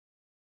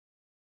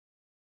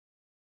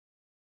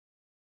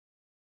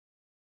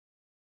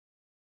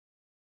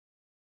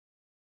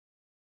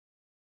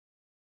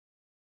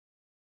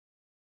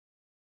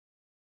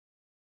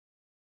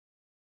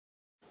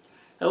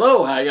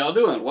Hello, how y'all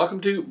doing? Welcome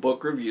to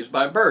Book Reviews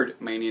by Bird,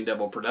 Manny and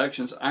Devil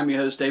Productions. I'm your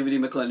host, David E.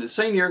 McClendon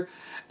Sr.,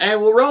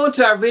 and we'll roll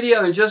into our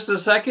video in just a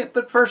second,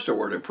 but first a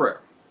word of prayer.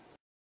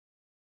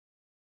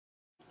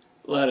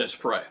 Let us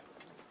pray.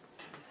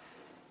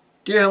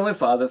 Dear Heavenly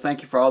Father,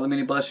 thank you for all the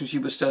many blessings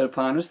you bestowed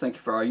upon us. Thank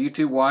you for our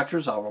YouTube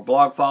watchers, all of our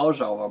blog followers,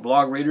 all of our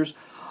blog readers,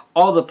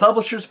 all the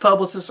publishers,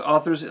 publicists,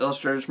 authors,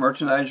 illustrators,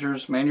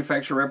 merchandisers,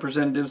 manufacturer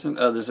representatives, and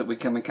others that we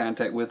come in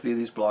contact with via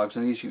these blogs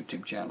and these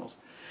YouTube channels.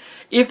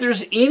 If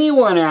there's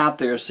anyone out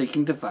there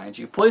seeking to find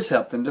you, please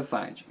help them to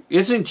find you.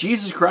 It's in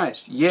Jesus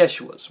Christ,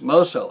 Yeshua's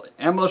most holy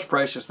and most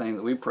precious name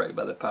that we pray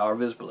by the power of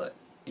His blood.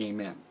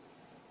 Amen.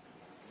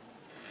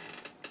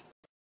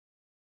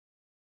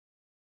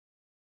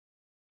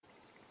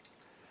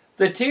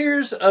 The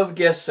Tears of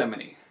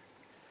Gethsemane.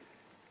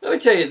 Let me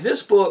tell you,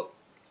 this book,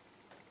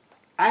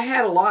 I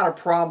had a lot of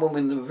problem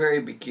in the very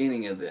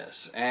beginning of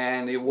this,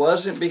 and it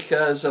wasn't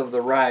because of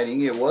the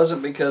writing, it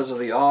wasn't because of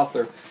the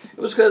author, it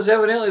was because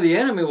evidently the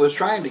enemy was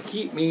trying to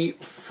keep me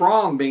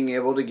from being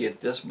able to get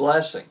this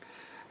blessing.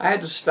 I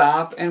had to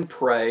stop and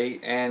pray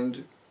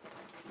and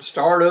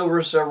start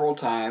over several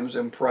times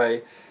and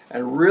pray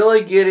and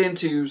really get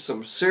into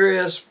some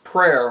serious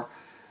prayer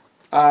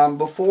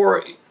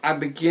before I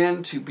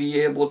began to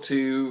be able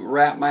to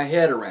wrap my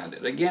head around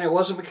it. Again, it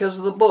wasn't because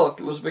of the book,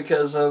 it was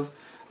because of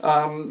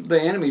the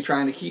enemy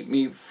trying to keep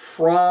me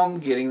from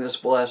getting this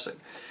blessing.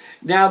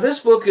 Now, this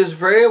book is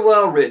very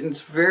well written.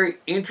 It's very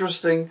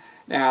interesting.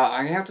 Now,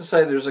 I have to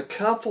say there's a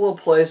couple of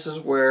places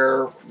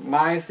where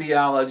my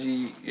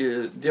theology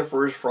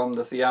differs from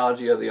the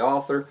theology of the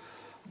author,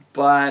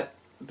 but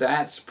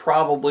that's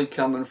probably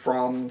coming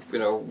from,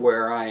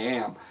 where I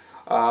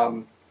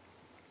am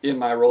in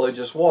my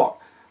religious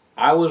walk.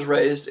 I was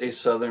raised a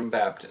Southern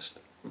Baptist,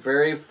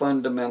 very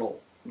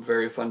fundamental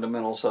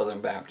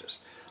Southern Baptist.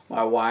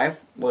 My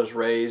wife was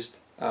raised,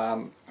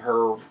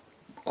 her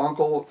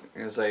uncle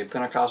is a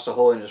Pentecostal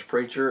holiness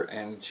preacher,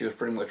 and she was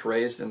pretty much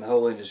raised in the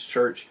holiness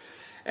church.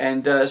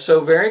 And so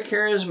very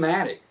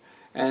charismatic.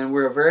 And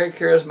we're a very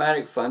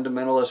charismatic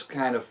fundamentalist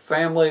kind of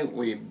family.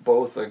 We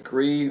both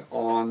agree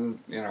on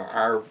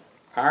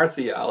our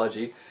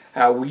theology,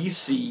 how we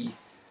see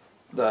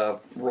the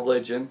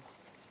religion,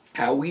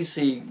 how we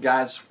see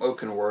God's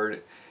spoken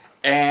word,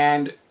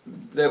 and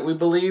that we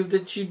believe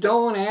that you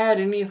don't add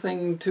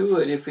anything to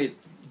it if it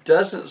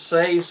doesn't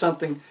say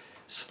something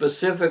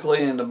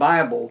specifically in the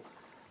Bible.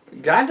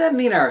 God doesn't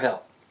need our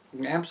help.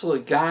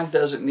 Absolutely, God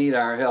doesn't need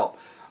our help.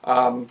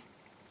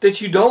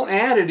 That you don't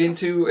add it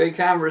into a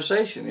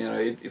conversation.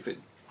 If it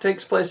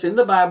takes place in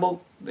the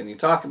Bible, then you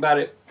talk about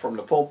it from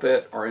the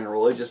pulpit or in a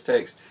religious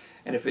text.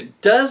 And if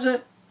it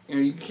doesn't,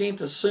 you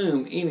can't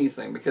assume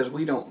anything because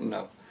we don't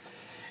know.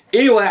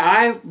 Anyway,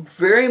 I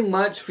very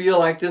much feel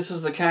like this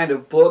is the kind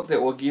of book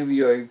that will give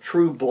you a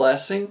true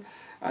blessing.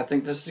 I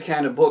think this is the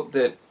kind of book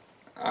that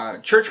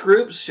church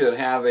groups should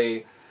have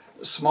a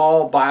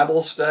small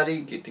Bible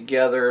study, get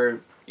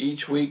together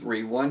each week,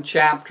 read one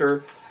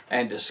chapter,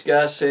 and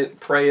discuss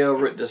it, pray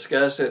over it,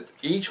 discuss it.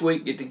 Each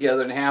week get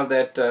together and have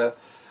that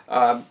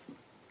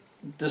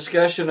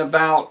discussion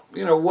about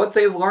what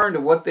they've learned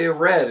and what they've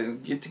read,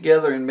 and get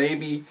together and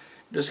maybe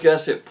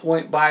discuss it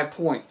point by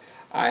point.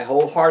 I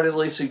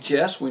wholeheartedly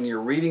suggest when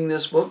you're reading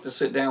this book to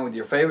sit down with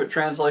your favorite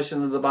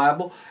translation of the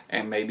Bible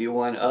and maybe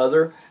one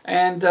other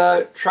and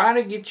try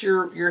to get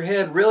your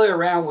head really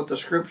around what the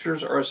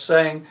scriptures are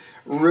saying,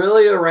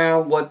 really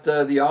around what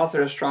the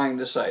author is trying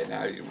to say.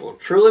 Now, it will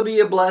truly be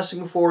a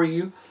blessing for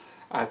you.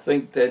 I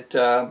think that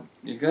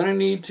you're going to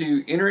need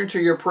to enter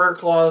into your prayer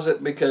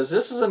closet because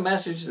this is a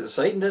message that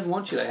Satan doesn't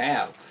want you to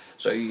have.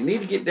 So you need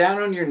to get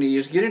down on your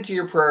knees, get into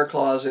your prayer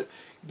closet,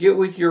 get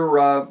with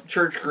your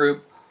church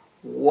group,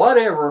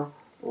 whatever,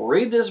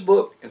 read this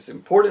book. It's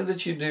important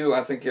that you do.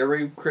 I think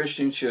every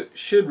Christian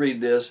should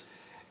read this,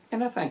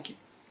 and I thank you.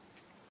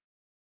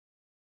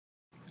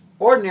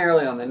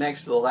 Ordinarily, on the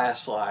next to the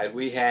last slide,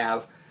 we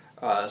have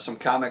some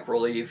comic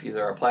relief,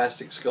 either our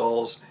plastic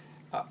skulls,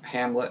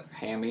 Hamlet,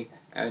 Hammy,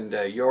 and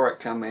Yorick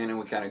come in and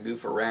we kind of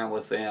goof around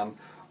with them,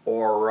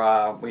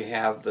 or we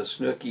have the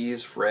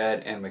Snookies,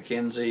 Fred and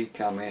Mackenzie,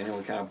 come in and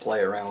we kind of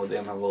play around with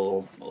them, have a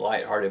little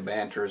lighthearted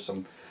banter,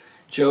 some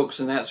jokes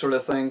and that sort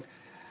of thing.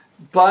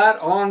 But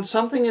on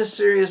something as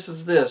serious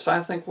as this, I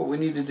think what we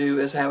need to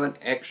do is have an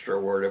extra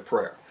word of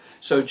prayer.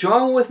 So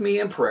join with me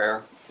in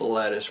prayer.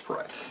 Let us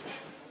pray.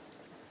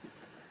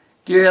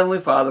 Dear Heavenly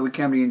Father, we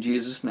come to you in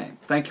Jesus' name.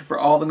 Thank you for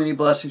all the many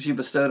blessings you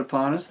bestowed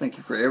upon us. Thank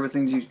you for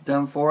everything you've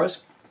done for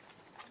us,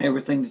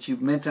 everything that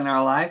you've meant in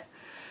our life.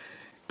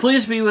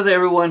 Please be with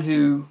everyone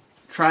who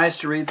tries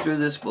to read through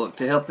this book,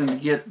 to help them to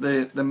get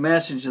the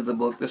message of the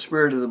book, the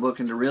spirit of the book,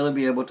 and to really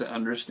be able to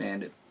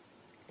understand it.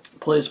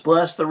 Please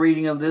bless the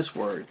reading of this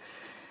word.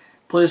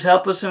 Please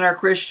help us in our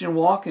Christian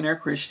walk and our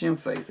Christian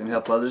faith, and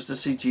help others to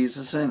see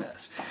Jesus in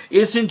us.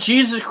 It's in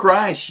Jesus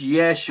Christ,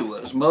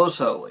 Yeshua's most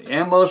holy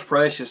and most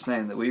precious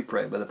name that we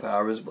pray by the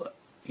power of His blood.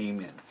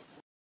 Amen.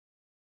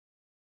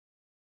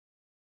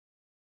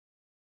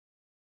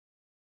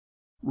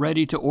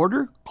 Ready to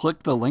order?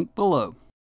 Click the link below.